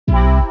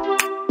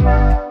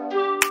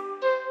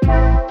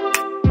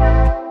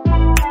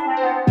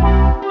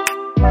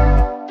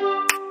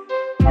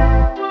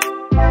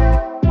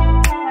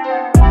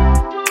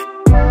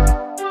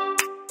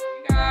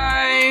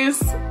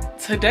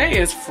today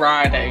is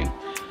Friday.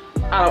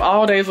 Out of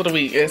all days of the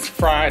week, it's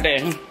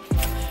Friday.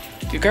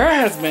 Your girl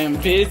has been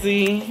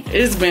busy.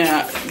 It's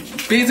been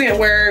busy at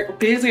work,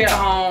 busy at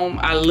home.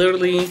 I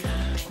literally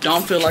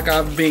don't feel like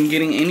I've been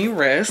getting any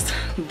rest,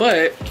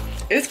 but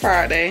it's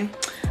Friday.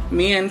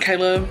 Me and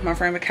Kayla, my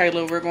friend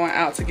Kayla, we're going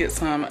out to get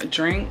some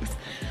drinks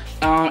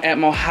at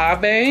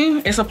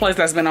Mojave. It's a place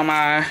that's been on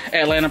my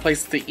Atlanta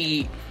places to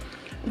eat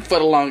for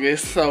the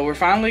longest. So we're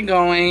finally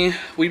going.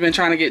 We've been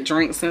trying to get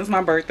drinks since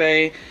my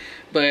birthday,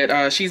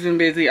 but she's been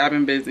busy, I've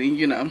been busy,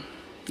 you know,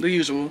 the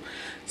usual.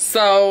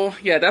 So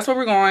yeah, that's where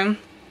we're going.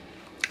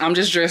 I'm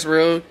just dressed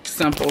real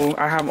simple.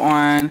 I have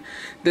on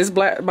this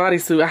black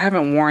bodysuit. I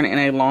haven't worn it in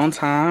a long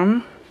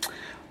time,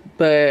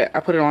 but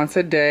I put it on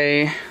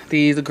today.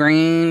 These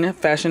green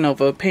Fashion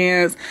Nova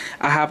pants.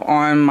 I have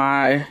on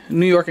my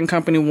New York &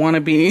 Company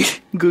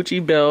wannabe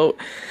Gucci belt.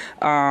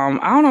 I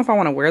don't know if I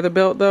want to wear the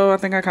belt though. I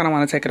think I kind of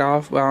want to take it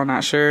off, but I'm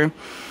not sure.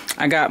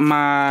 I got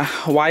my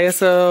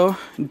YSL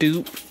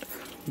dupe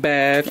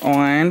bag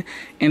on,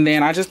 and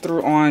then I just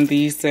threw on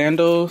these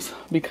sandals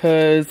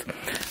because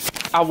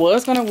I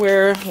was gonna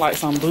wear like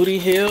some booty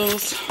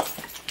heels,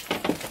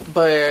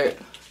 but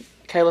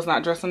Kayla's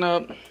not dressing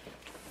up,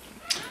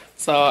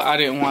 so I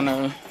didn't want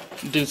to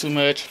do too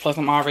much. Plus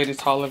I'm already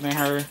taller than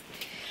her.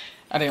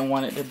 I didn't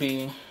want it to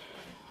be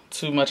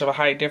too much of a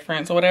height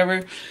difference or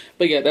whatever.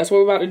 But yeah, that's what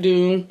we're about to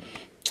do.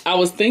 I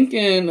was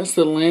thinking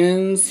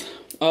Celine's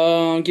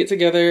get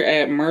together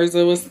at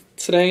Mirza was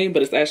today,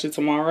 but it's actually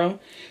tomorrow.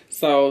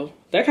 So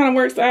that kind of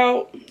works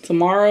out.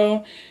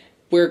 Tomorrow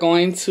we're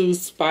going to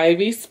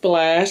Spivey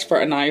Splash for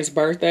Aniyah's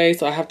birthday.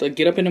 So I have to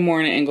get up in the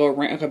morning and go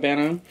rent a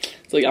cabana.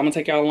 So I'm gonna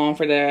take y'all along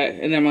for that.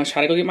 And then I'm gonna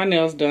try to go get my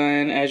nails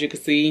done. As you can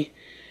see,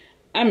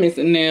 I'm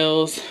missing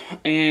nails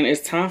and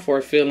it's time for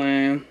a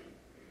fill-in.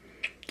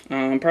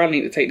 Probably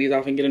need to take these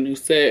off and get a new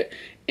set.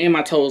 And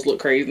my toes look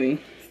crazy.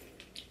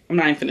 I'm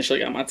not even finna show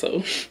y'all my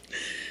toes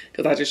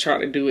because I just tried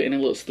to do it and it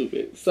looked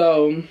stupid.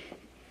 So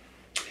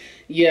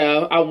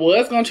yeah, I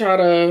was gonna try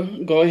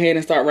to go ahead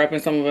and start wrapping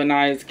some of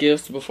Aniyah's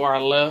gifts before I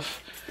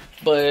left,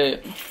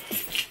 but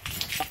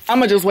I'm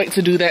gonna just wait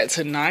to do that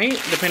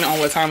tonight. Depending on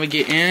what time we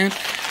get in,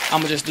 I'm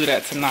gonna just do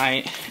that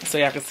tonight so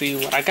y'all can see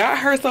what I got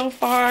her so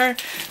far.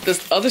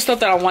 This other stuff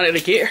that I wanted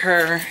to get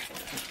her,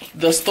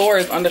 the store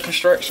is under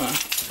construction,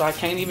 so I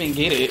can't even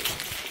get it.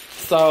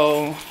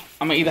 So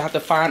I'm gonna either have to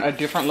find a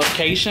different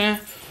location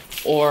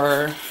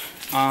or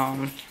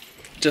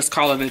just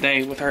call it a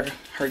day with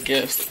her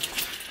gifts.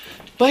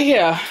 But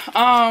yeah,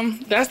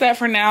 that's that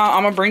for now.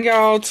 I'm gonna bring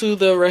y'all to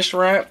the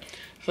restaurant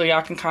so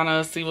y'all can kind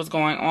of see what's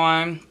going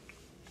on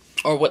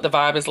or what the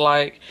vibe is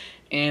like.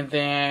 And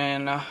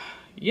then,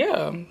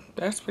 yeah,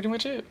 that's pretty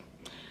much it.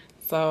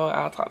 So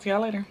I'll talk to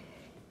y'all later.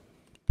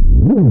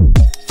 You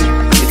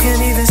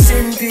can't even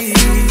sit in peace,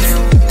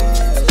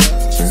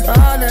 'cause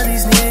all of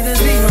these niggas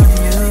be on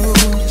you.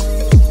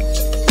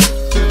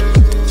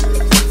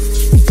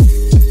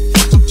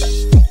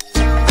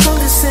 I'm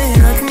just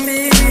saying I can be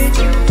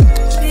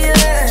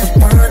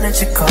that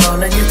you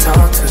call and you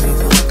talk to,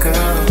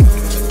 girl.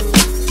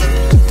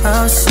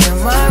 I'll share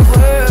my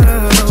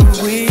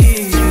world with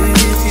you.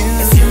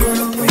 If you're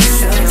gonna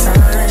waste your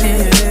time,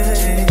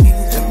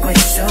 then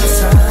waste your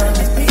time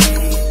with me.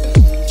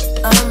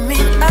 I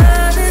mean,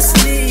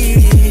 honestly,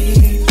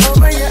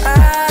 open your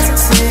eyes and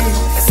see.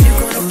 If you're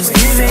gonna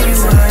waste your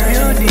time,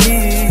 you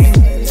need,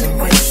 then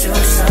waste your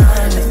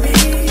time with me.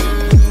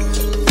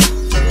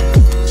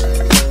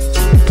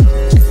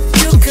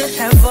 You could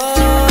have all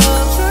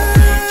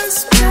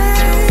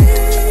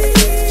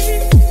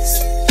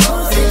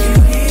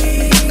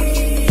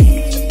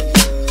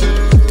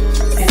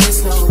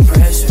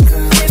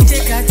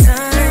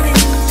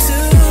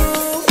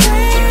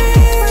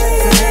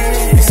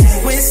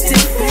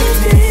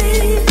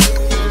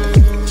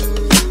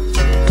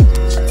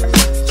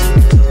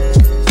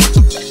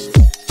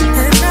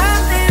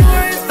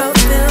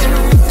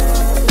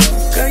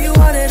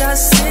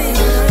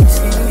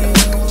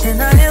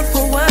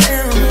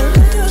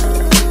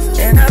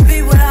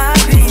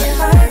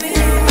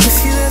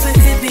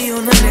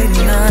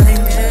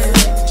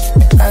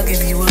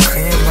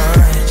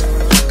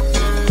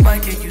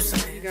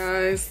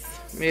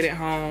made it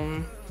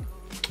home.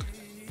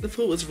 The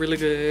food was really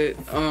good.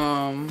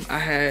 I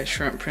had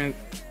shrimp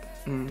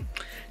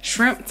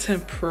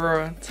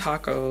tempura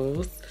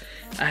tacos.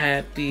 I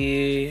had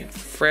the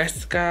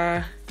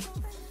fresca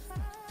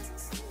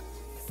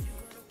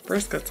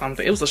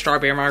something. It was a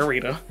strawberry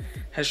margarita.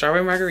 Had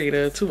strawberry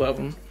margarita, 2 of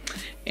them.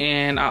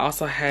 And I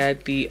also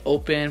had the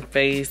open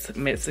face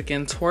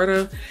Mexican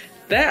torta.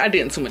 That I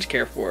didn't too much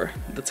care for.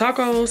 The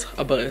tacos,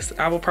 a bust.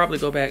 I will probably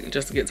go back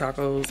just to get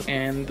tacos.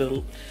 And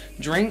the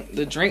drink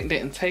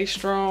didn't taste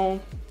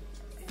strong,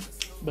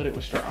 but it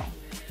was strong.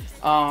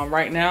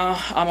 Right now,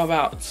 I'm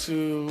about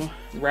to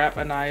wrap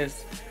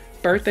Aniyah's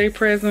birthday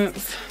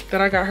presents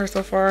that I got her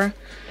so far.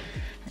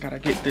 I gotta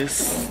get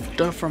this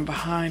stuff from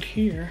behind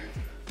here.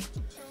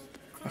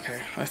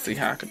 Okay, let's see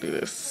how I could do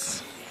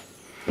this.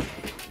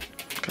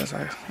 Because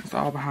it's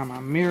all behind my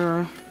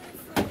mirror.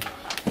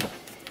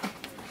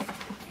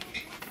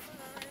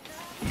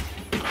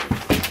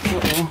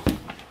 Uh-oh.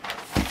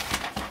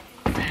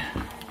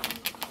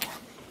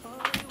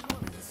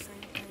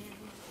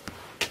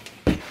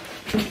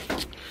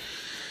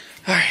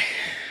 Alright,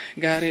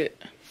 got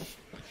it.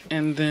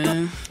 And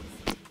then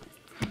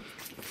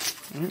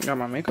got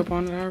my makeup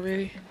on it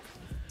already.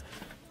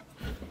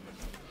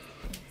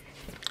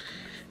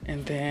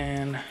 And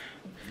then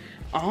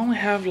I only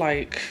have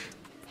like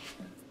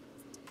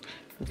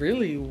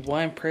really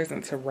one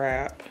present to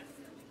wrap.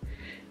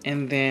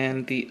 And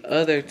then the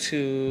other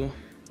two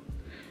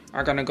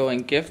are gonna go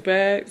in gift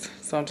bags.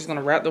 So I'm just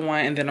gonna wrap the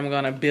one and then I'm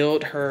gonna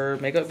build her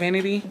makeup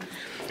vanity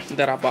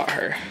that I bought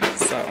her.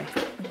 So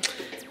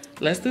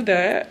let's do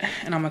that.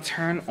 And I'm gonna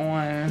turn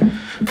on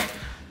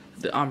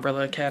the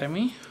Umbrella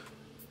Academy.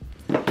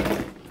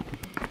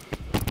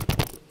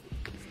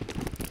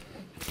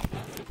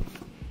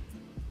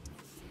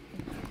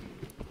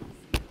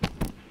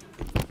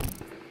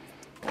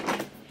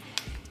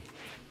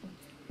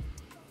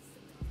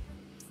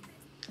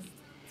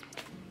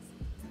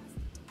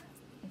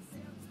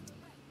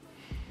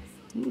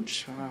 Ooh,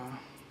 child.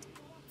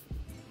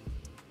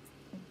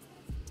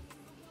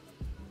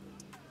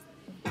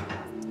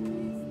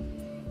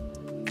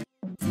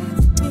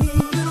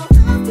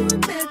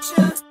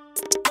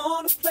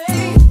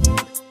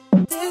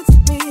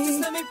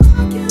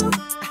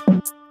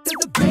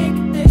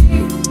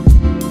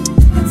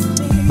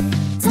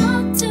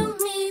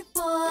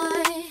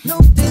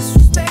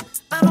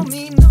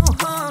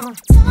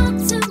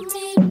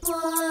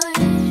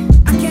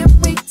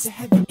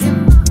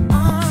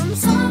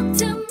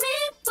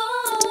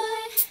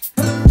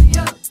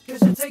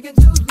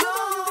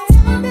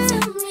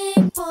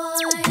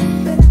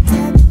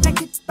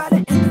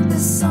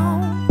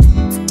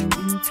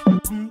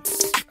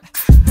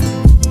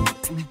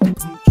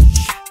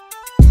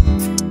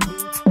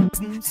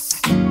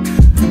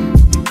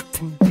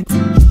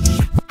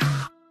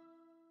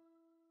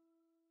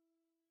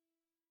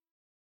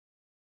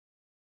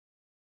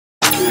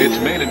 Its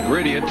main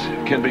ingredient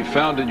can be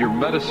found in your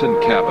medicine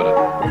cabinet.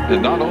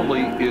 And not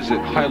only is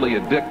it highly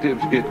addictive,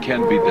 it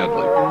can be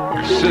deadly.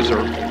 Scissor,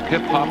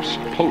 hip-hop's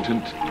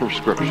potent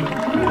prescription.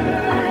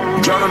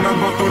 Driving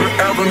up through the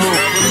avenue.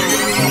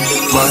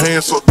 My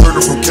hands so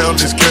dirty from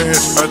counting this cash.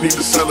 I need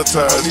to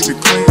sanitize, I need to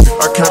clean it.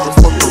 I can't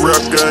fuck the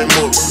rap game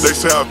up. They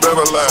say I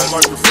better lie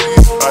like the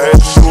fees. I had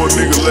to show a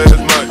nigga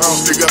last night.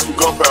 Still got some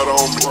gunpowder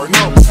on me.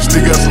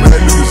 Still got some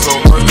handles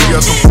on me. Still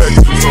got some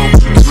packages on me.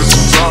 Give me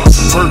some jobs,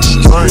 perks,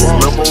 drink,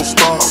 Lambo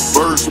star,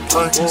 birds of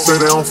paint. Say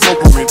they don't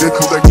fuck with me, they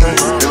cause they can't.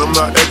 And I'm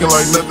not acting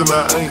like nothing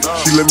I ain't.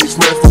 She let me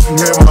smash if she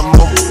had my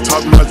number.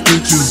 Top notch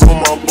bitches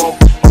on my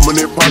bumper. I'm in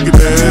that pocket,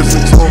 that ass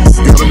and trunk.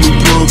 Got a new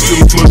plug,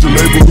 still a flush your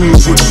neighborhood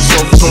with the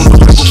soft shoulder.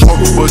 Never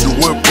fuck a budget,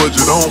 what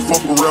budget? I don't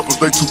fuck with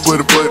rappers, they too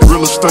buddy.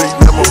 Real estate,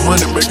 now my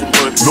money making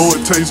money. Know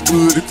it tastes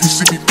good if you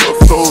see me puff.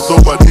 Toes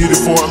up, I did it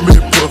before I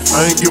met Puff.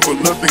 I ain't give her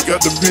nothing,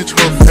 got the bitch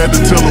huff. Had to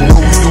tell her what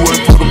we do it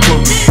for the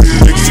public.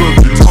 Next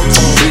subject, talk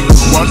to me.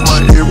 Watch my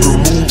every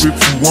move, if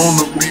you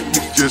wanna meet me,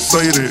 just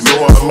say that.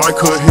 No, I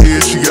like her head,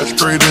 she got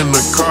straight in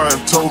the car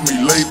and told me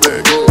lay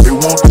back. They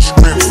want the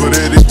strength for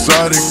that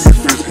exotic,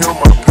 if it's him,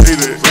 I pay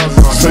that.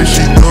 Say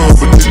she done,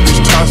 but this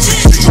bitch toxic,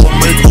 she gon'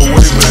 make her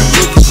way back.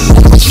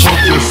 Fuck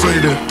just say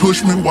that,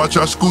 push me, watch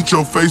I scoot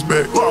your face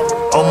back.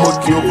 I'm a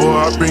giver,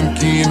 I been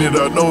getting it,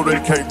 I know they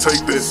can't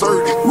take that.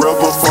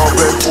 Rather fall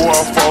back before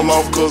I fall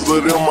off, cause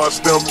of them I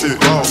stamped it.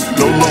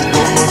 No love,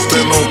 no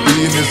stand on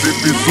business,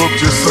 if it's up,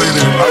 just say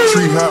that. I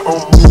treat how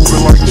I'm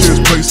moving like chess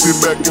play, sit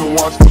back and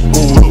watch the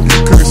board.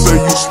 You can't say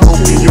you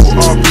smoking your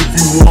op if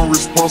you weren't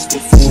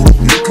responsible for it.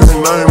 You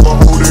can't name a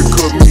hoe that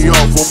cut me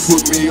off or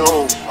put me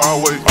on.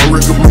 Always, I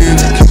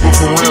recommend you keep up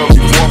around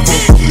before I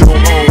fuck up your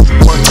own.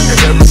 Like I can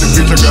have it, the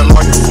bitch I got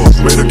like a fuck.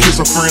 Made her kiss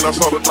a friend, I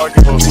saw the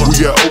talking her. We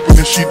got open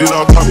and she did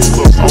all type of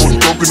stuff. I was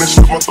broken and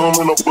shit, my thumb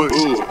in her butt.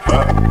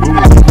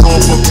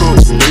 Fucked up.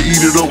 They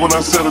eat it up when I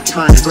set a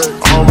trend.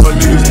 All my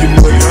niggas get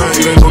money,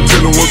 it ain't no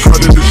telling what car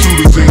that the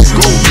shooters in.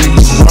 Go,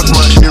 bitch. Watch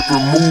my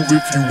every move,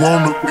 if you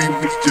wanna be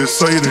me, just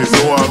say that.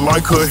 No, I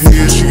like her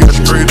head, she got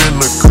straight in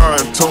the car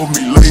and told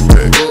me lay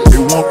back.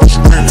 They want the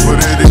strength for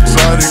that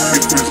exotic,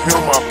 if it's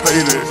him, I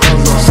pay that.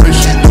 Say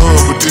she done,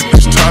 but this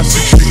bitch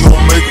toxic, she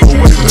gon' make her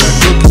way back.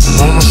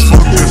 Wanna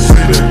fuck, just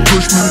say that.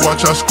 Push me,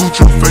 watch I scoot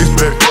your face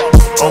back.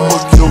 I'm a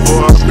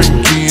giver, I been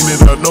getting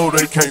it, I know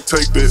they can't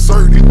take that.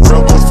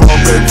 Rather fall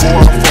back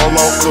before I fall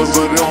off, cause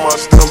of them I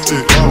stumped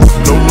it.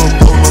 No love,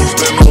 no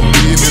stand on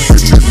business,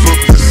 if it's up,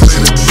 just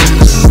say that.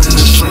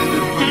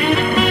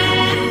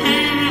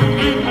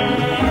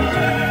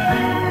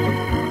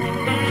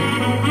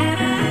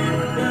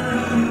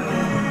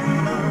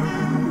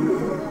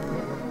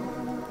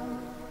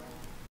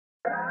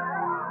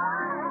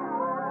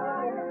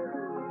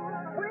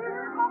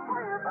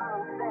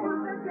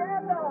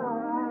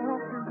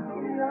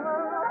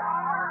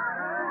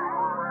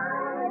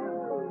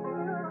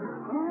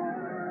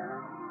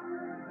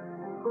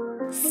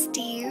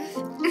 Steve.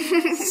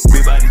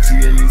 Big body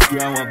G, at least you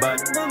on one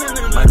body.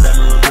 My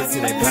diamond will put to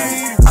that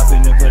pocket. Hop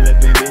in and pull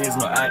up in bed, it's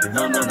no ID.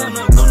 No, we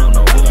on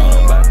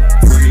nobody.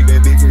 Money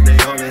bad bitches, they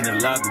all in the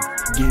lobby.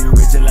 Getting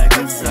richer like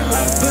this is a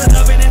Put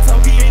up in that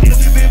talkie and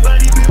it's a big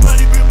body, big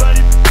body, big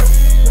body.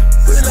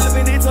 Put up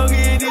in that talkie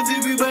and it's a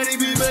big body,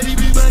 big body,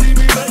 big body,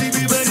 big body,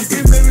 big body.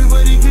 If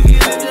everybody could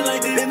get it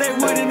like this, then they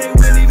wouldn't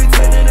even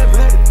turn in a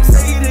patty.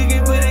 Say you didn't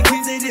get put in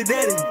kids, they your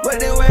daddy. But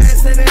they were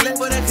ass and they left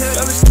with a cut.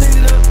 I'm just clean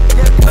it up,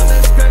 yeah, cut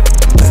that skirt.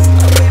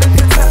 I made a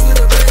good time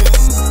with a baby.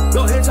 Go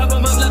ahead, chop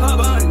them up, let my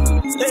body.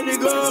 Let it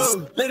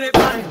go, let it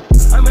bang.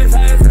 I'm as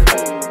high as a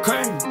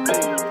crane.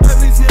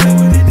 Every chillin'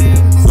 with it deal.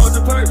 On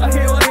the perk, I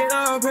can't walk it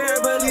on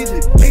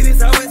paraplegic.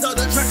 Ladies always on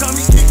the track on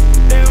me kick.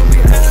 They don't be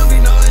high, don't be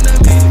knowing I'm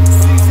beating.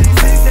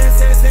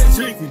 6,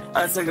 drinking.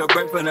 I took a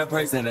break from that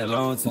price in that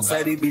long time.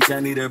 Say these bitch, I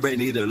need a break,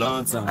 need a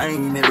long time. I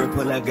ain't never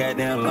pull that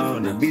goddamn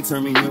loan. The beat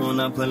turn me on,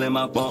 I'm pulling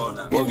my phone.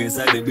 Walk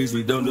inside the bitch,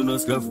 we don't do no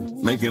scuffle.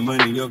 Making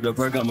money off the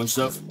perk, I'ma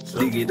shuffle.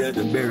 Dig it up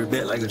and bury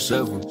back like a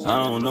shovel.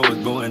 I don't know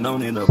what's going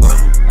on in the bubble.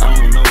 I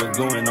don't know what's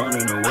going on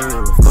in the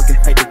world. Fucking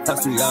hate the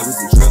cops, we always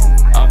in trouble.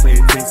 I'll pay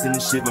attention to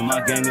shit, but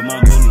my gang and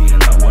my money,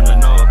 and I wanna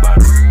know about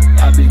it.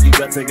 I be geek,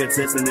 I take a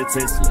test in the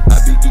Tesla.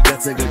 I be geek, I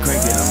take a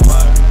crank in a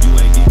model. You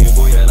ain't geeking,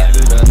 boy, I like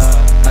it a lot.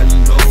 How you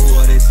know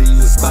all they see you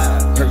a spy?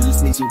 Heard you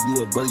snitch,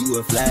 you a bug, you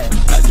a flag.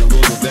 I just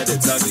roll a better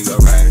talk, you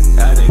right.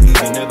 I done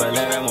geeking, never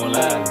let, I won't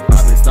lie. I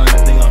been starting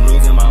to think I'm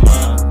losing my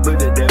mind. But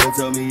the devil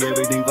told me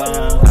everything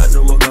fine. I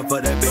just woke up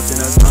for that bitch and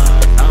that's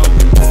mine. I don't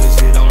be doing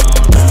shit on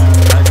online.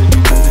 I just be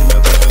putting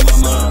up in my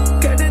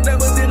mind. Got the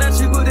devil, then I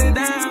should put it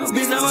down.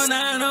 Bitch, I'm on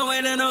 9, I'm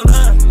waiting on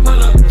 9.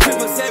 Hold up,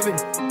 777.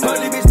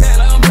 Holy bitch, that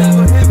like I'm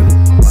never heaven.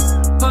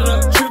 Hold up,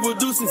 triple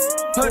deuces.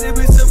 Hold that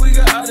bitch up, we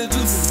got all the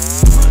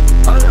juices.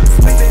 Hold up,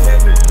 split the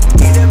heaven.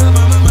 Eat that by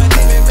my mama,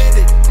 name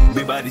invented.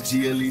 Big body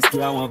G, at least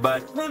I want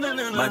body.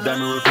 My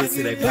diamond replace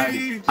they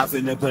potty. I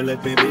finna pull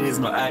up in business,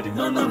 my ID.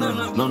 No, we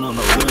don't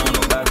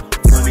nobody.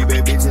 20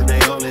 bad bitches,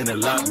 they all in the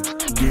lobby.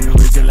 Getting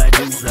rich like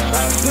this, put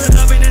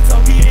up in that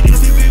talkie and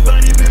it's a big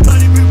body, big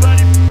body, big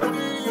body.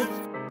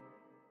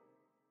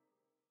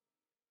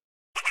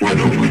 When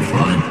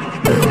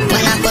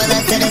I pull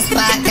up to the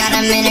spot, got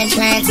a minute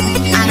trance.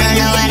 I don't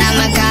know what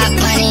I'ma got,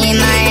 money in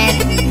my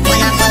hand. When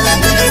I pull up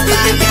to the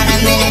spot, got a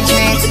minute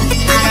trance.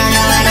 I don't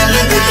know what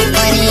I'ma got,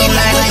 money in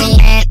my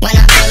hand. When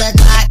I pull a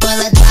clock,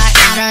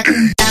 I don't.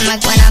 When I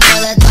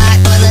pull a clock,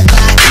 I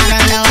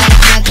don't know what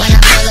I'm when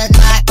I pull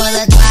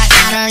a clock,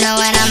 I don't know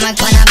what I'm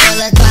when I pull a clock, I don't know what I'm when I pull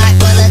a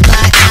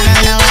clock, I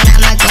don't know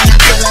what I'm when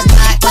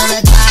I pull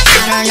a clock,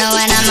 I don't know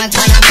what I'm when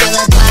I pull a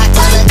clock, I don't know what I'm when I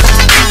pull a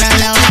clock, I don't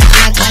know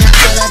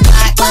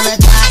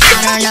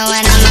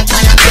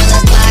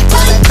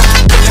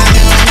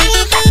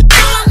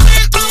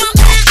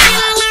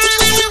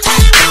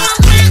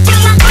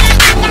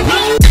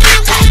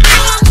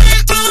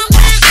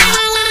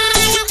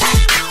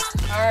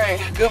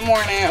Good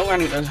morning. Oh, I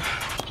need to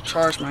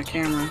charge my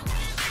camera.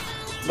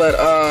 But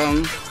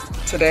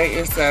today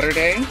is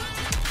Saturday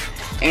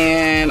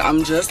and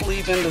I'm just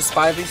leaving the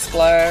Spivey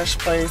Splash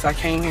place. I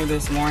came here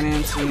this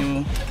morning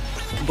to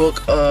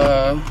book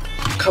a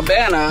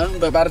cabana,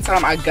 but by the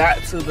time I got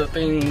to the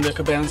thing, the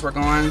cabanas were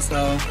gone, so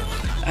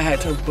I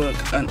had to book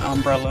an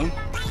umbrella,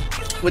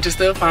 which is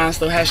still fine.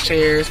 Still has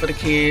chairs for the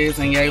kids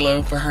and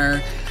Yayla for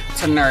her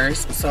to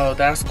nurse, so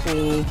that's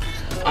cool.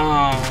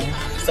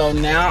 So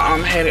now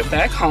I'm headed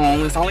back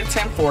home. It's only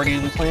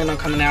 10:40. We plan on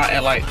coming out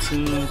at like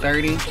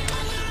 2:30.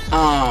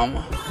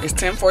 It's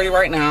 10:40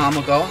 right now. I'm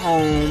gonna go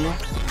home.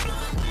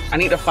 I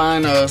need to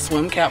find a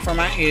swim cap for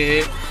my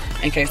head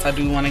in case I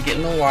do want to get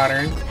in the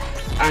water.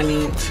 I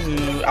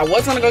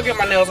was gonna go get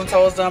my nails and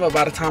toes done, but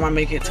by the time I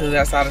make it to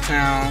that side of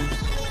town,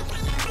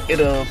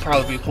 it'll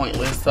probably be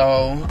pointless.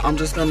 So I'm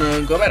just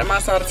gonna go back to my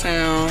side of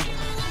town,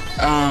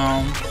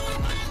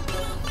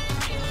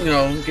 you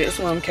know, get a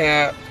swim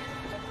cap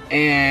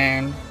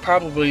and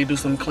probably do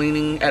some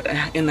cleaning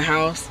in the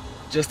house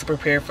just to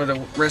prepare for the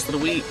rest of the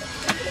week.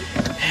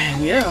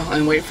 And yeah,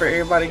 and wait for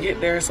everybody to get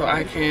there so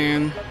I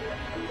can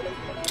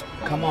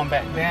come on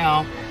back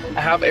down. I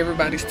have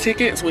everybody's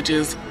tickets, which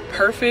is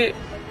perfect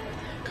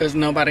because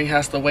nobody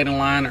has to wait in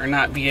line or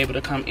not be able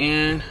to come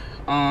in.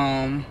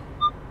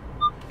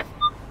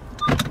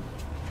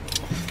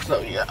 So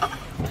yeah.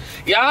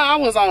 Y'all, I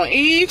was on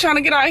E trying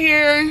to get out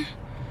here,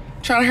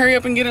 trying to hurry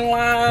up and get in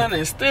line,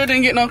 and still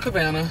didn't get no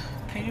cabana.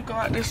 Can you go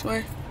out this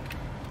way?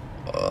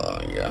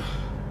 Yeah.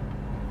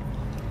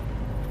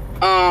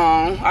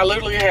 I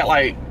literally had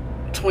like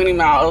 20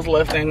 miles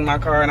left in my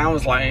car, and I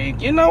was like,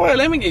 you know what?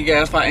 Let me get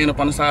gas if I end up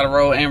on the side of the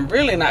road and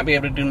really not be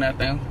able to do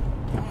nothing.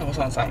 I don't know what's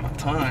on the side of my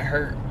tongue. It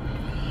hurt.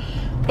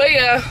 But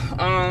yeah,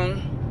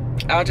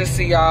 I'll just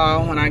see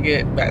y'all when I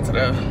get back to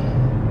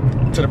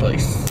the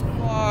place.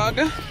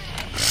 Vlog.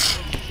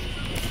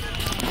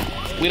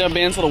 We done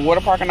been to the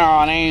water park and all.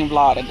 I ain't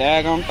vlogged a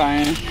daggone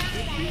thing.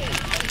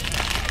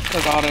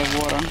 Cause all that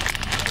water.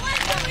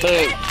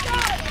 But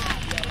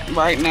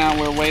right now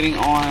we're waiting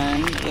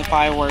on the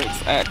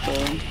fireworks at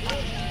the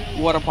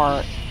water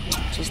park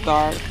to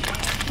start.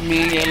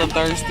 Me and Yayla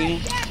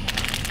thirsty.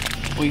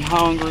 We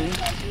hungry.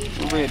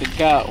 We're ready to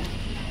go.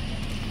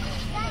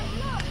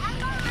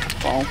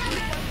 So.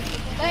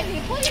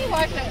 Baby, put you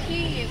watch them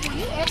kids.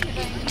 You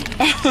everything.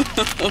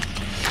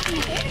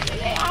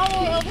 They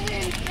all over here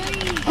in the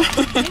street.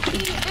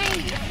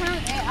 ain't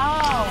drunk at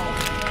all.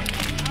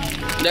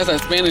 That's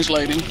that Spanish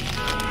lady.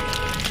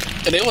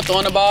 And they were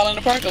throwing the ball in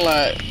the parking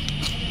lot.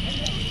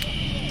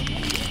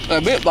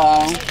 A big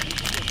ball.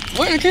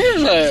 Where the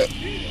kids at?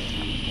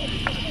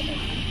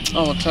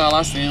 Oh, child,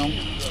 I see him.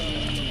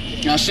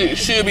 Now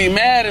she'll be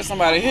mad if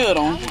somebody hit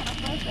him.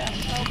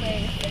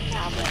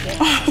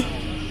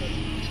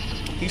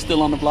 He's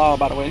still on the vlog,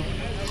 by the way.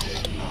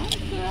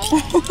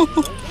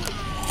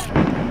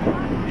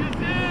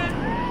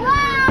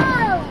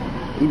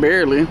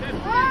 Barely.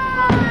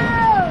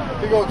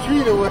 They gonna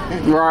treat it with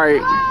it.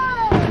 Right.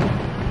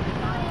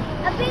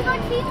 A big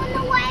old tree on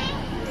the way.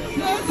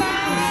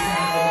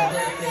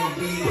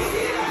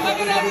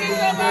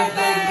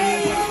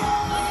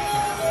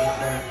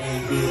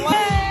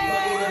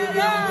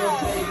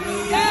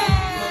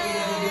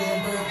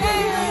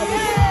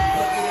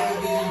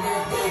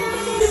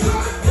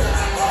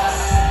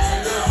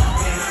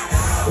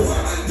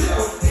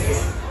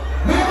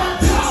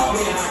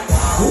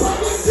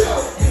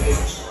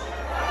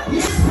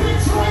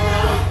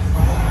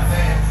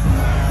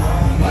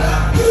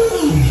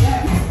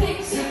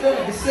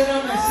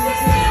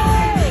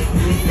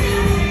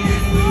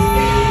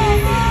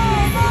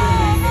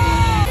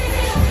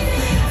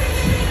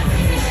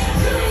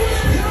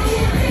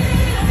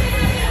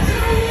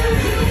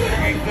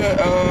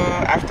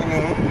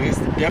 Afternoon. It's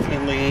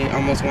definitely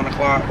almost 1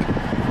 o'clock.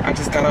 I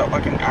just got up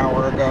like an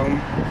hour ago.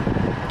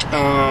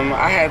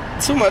 I had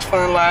too much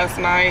fun last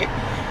night.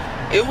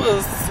 It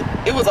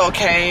was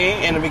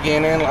okay in the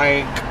beginning.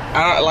 Like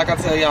I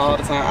tell y'all all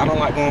the time, I don't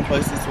like going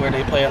places where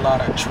they play a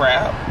lot of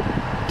trap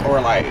or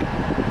like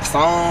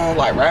song,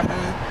 like rapping,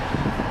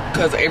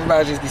 because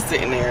everybody just be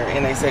sitting there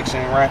in a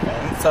section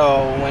rapping.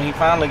 So when he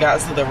finally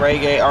got to the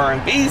reggae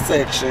R&B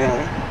section,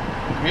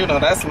 you know,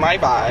 that's my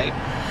vibe.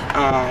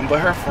 But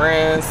her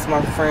friends,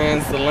 my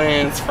friends, the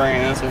Lynn's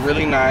friends, were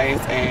really nice,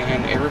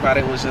 and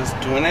everybody was just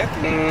doing their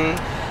thing,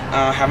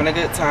 having a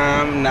good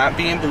time, not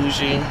being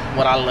bougie,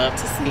 what I love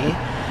to see.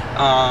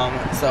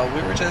 So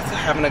we were just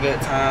having a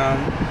good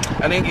time.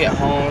 I didn't get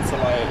home till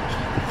like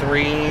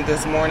 3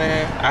 this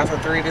morning, after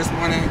 3 this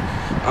morning.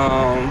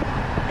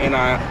 And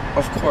I,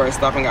 of course,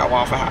 stopped and got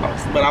Waffle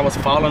House. But I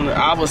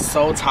was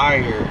so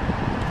tired,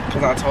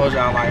 because I told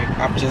y'all, like,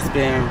 I've just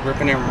been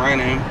ripping and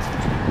running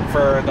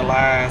for the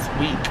last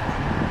week.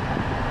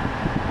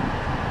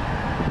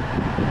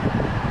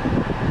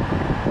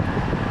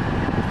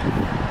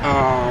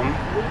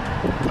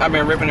 I've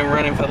been ripping and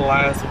running for the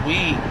last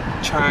week,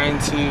 trying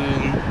to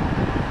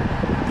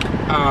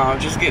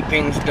just get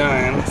things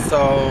done.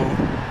 So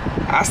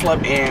I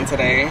slept in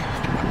today.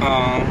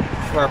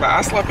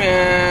 I slept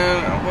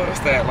in, what was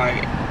that,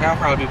 like, that'll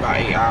probably be about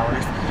 8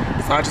 hours.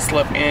 So I just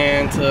slept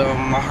in till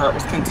my heart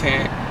was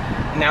content.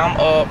 Now I'm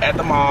up at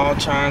the mall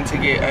trying to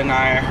get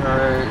Aniyah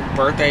her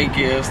birthday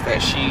gifts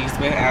that she's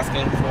been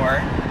asking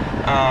for.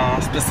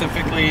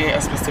 Specifically a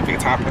specific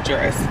type of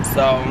dress.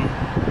 So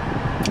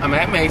I'm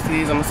at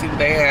Macy's. I'm gonna see what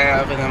they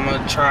have, and I'm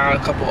gonna try a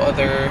couple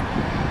other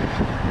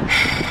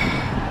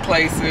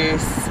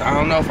places. I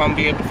don't know if I'm gonna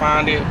be able to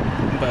find it,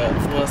 but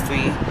we'll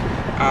see.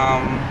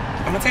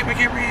 I'm gonna take my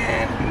camera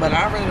in, but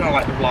I really don't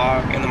like to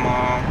vlog in the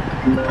mall.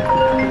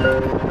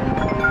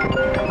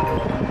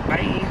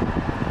 Bye.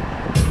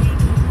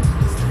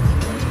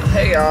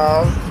 Hey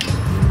y'all.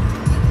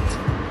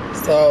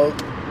 So,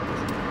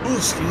 ooh,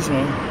 excuse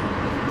me.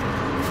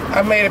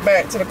 I made it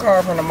back to the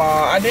car from the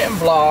mall. I didn't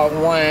vlog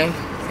one.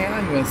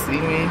 Can't even see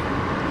me.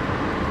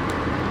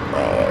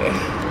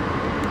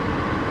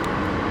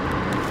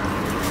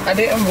 I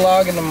didn't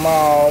vlog in the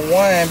mall,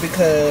 one,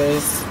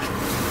 because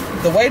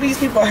the way these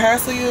people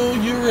hassle you,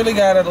 you really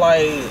gotta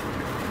like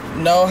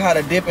know how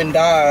to dip and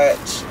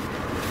dodge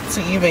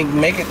to even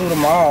make it through the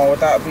mall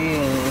without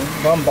being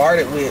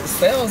bombarded with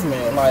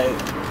salesmen. Like,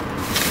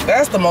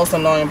 that's the most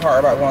annoying part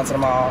about going to the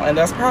mall, and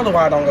that's probably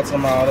why I don't go to the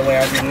mall the way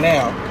I do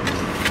now.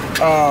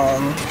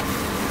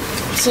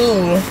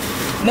 Two,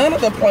 none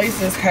of the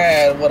places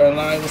had what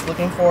Aniyah was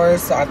looking for,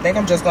 so I think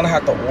I'm just gonna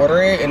have to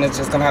order it, and it's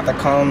just gonna have to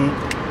come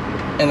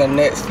in the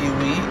next few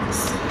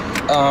weeks.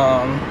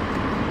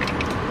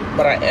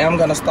 But I am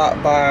gonna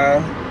stop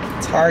by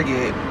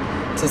Target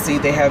to see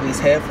if they have these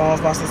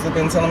headphones my sister's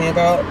been telling me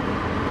about,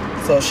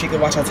 so she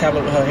could watch her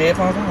tablet with her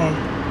headphones on.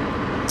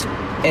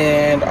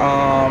 And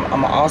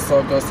I'm gonna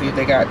also go see if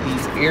they got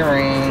these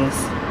earrings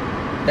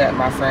that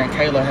my friend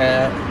Kayla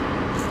had,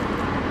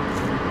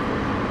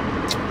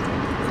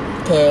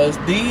 because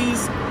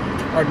these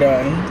are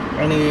done.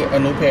 I need a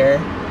new pair.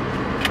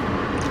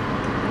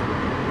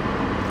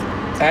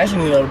 I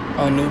actually need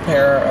a new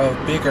pair of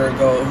bigger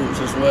gold hoops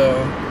as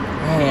well.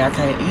 Dang, I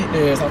can't eat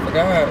this, I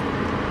forgot.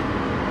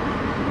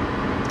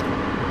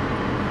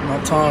 My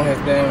tongue has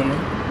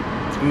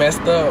been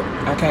messed up.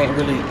 I can't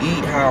really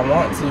eat how I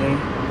want to.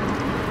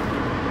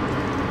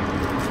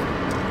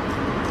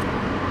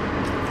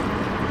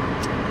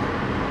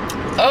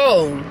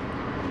 Oh,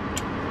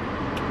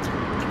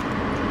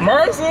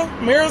 Mirza,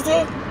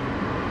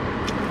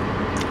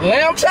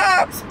 lamb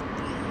chops,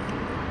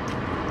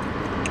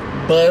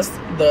 bust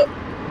the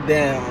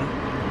down.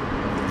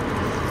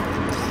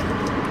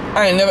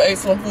 I ain't never ate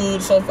some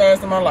food so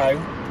fast in my life.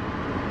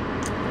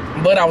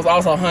 But I was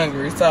also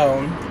hungry, so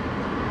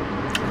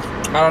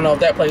I don't know if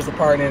that plays a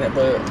part in it,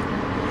 but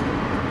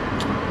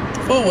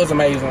food was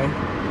amazing.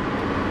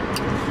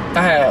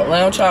 I had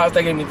lamb chops,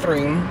 they gave me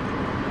 3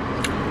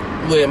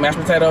 with mashed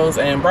potatoes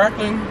and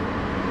broccoli.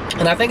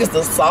 And I think it's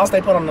the sauce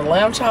they put on the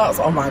lamb chops.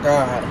 Oh my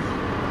God.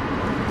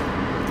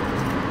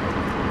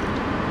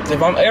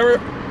 If I'm ever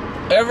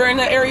in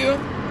that area,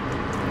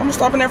 I'm gonna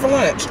stop in there for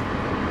lunch.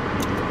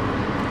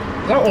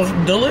 That was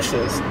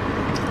delicious.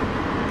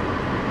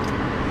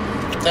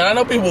 And I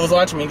know people was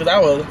watching me because I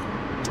was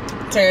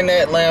tearing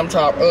that lamb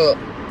chop up.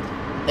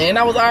 And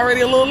I was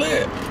already a little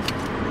lit.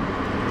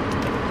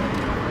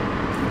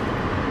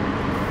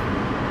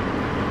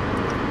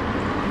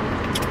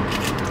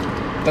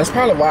 That's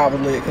probably why I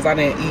was lit, because I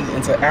didn't eat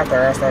until after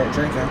I started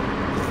drinking.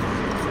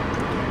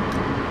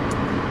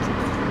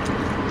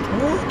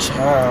 Ooh,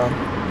 child.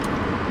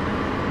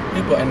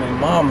 People and their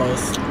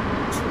mamas.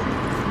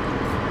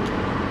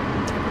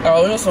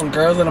 Oh, there's some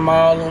girls in the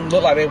mall who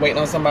look like they waiting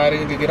on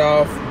somebody to get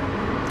off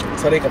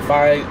so they can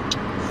fight.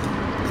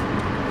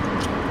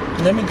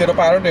 Let me get up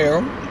out of there.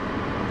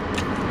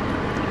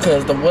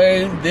 Because the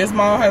way this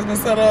mall has been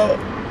set up,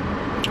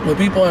 with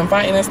people and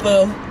fighting and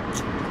stuff,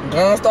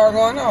 guns start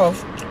going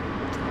off.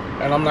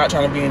 And I'm not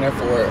trying to be in there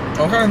for it,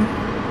 okay?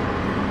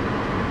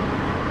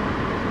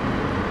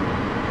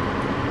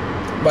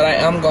 But I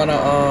am gonna,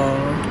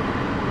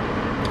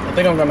 I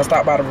think I'm gonna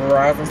stop by the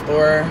Verizon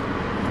store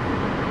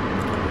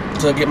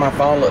to get my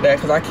phone looked at,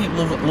 because I keep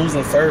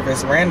losing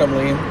service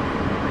randomly.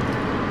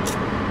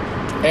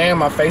 And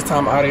my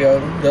FaceTime audio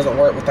doesn't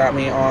work without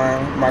me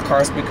on my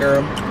car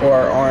speaker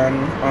or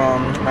on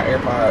my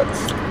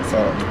AirPods, so,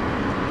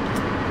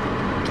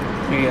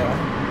 yeah.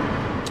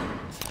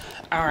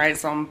 Alright,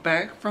 so I'm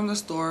back from the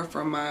store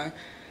from my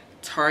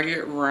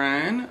Target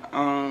run.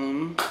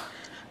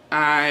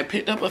 I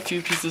picked up a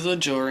few pieces of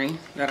jewelry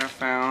that I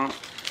found.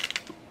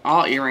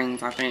 All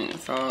earrings, I think.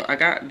 So I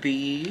got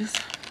these,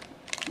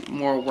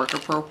 more work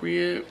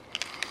appropriate.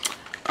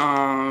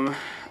 I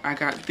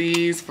got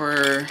these for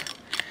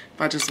if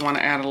I just want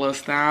to add a little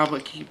style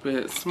but keep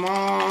it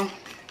small.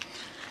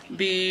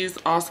 These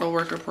also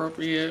work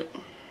appropriate.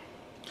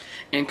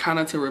 And kind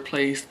of to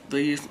replace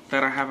these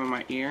that I have in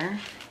my ear.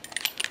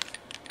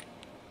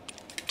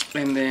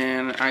 And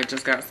then I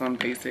just got some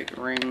basic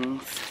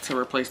rings to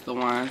replace the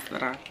ones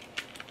that I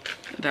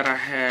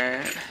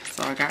had.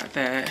 So I got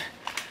that.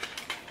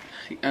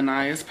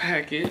 Aniyah's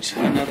package,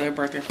 another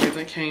birthday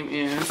present came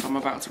in, so I'm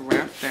about to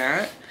wrap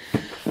that.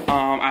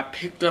 I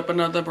picked up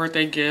another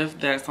birthday gift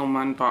that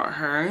someone bought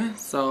her,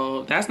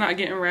 so that's not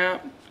getting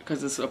wrapped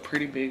because it's a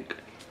pretty big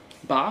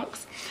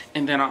box.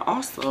 And then I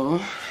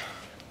also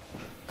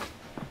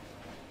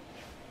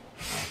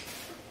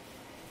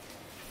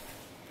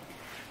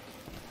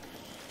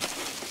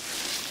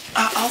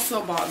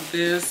bought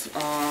this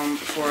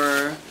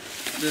for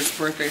this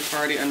birthday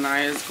party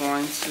Aniyah is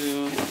going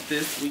to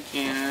this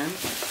weekend.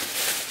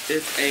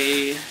 It's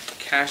a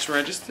cash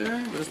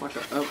register, but it's like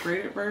an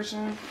upgraded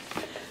version.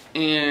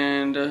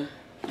 And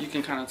you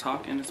can kind of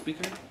talk in the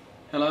speaker.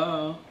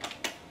 Hello.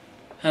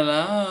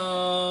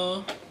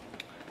 Hello.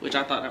 Which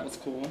I thought that was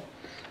cool.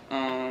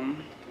 I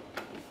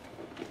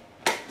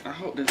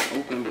hope this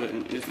open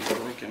button isn't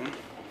broken.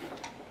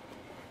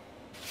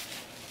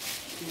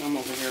 I'm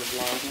over here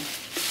vlogging.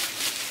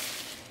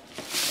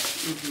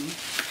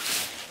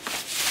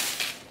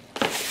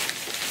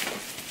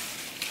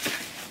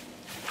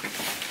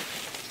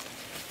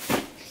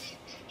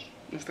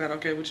 Is that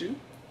okay with you?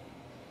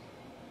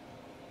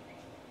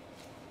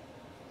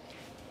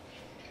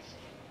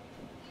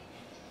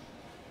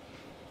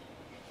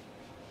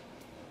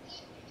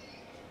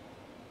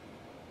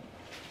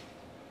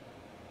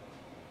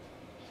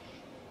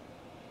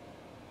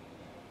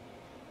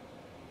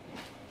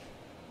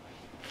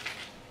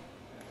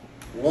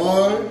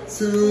 One,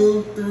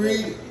 two,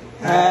 three.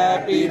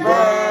 Happy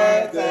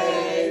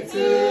birthday to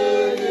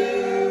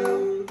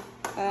you.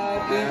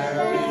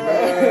 Happy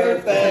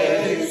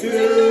birthday to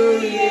you.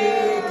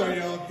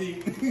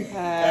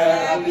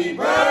 Happy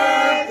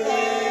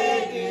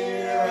birthday,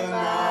 dear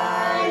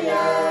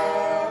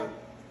Aniyah.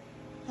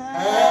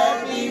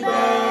 Happy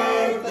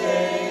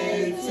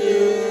birthday to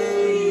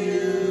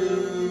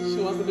you. She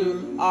wants to do,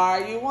 are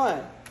you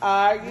 1?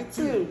 Are you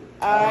 2?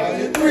 Are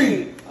you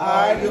 3?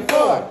 Are you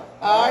 4?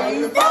 Are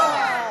you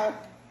 5?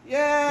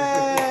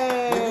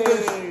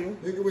 Yay!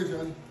 Make a wish,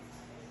 honey.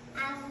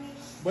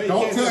 Wait,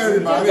 Don't tell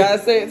everybody. You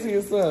gotta say it to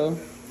yourself.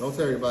 Don't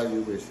tell everybody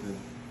your wish, honey.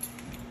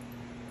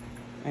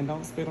 And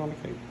don't spit on the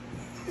cake.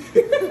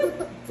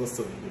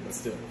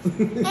 Still.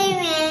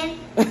 Amen.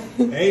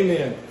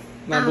 Amen.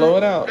 Now blow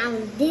it out.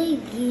 I'm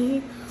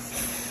digging.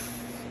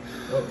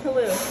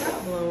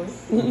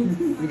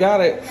 You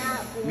got it.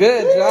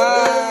 Good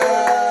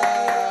job.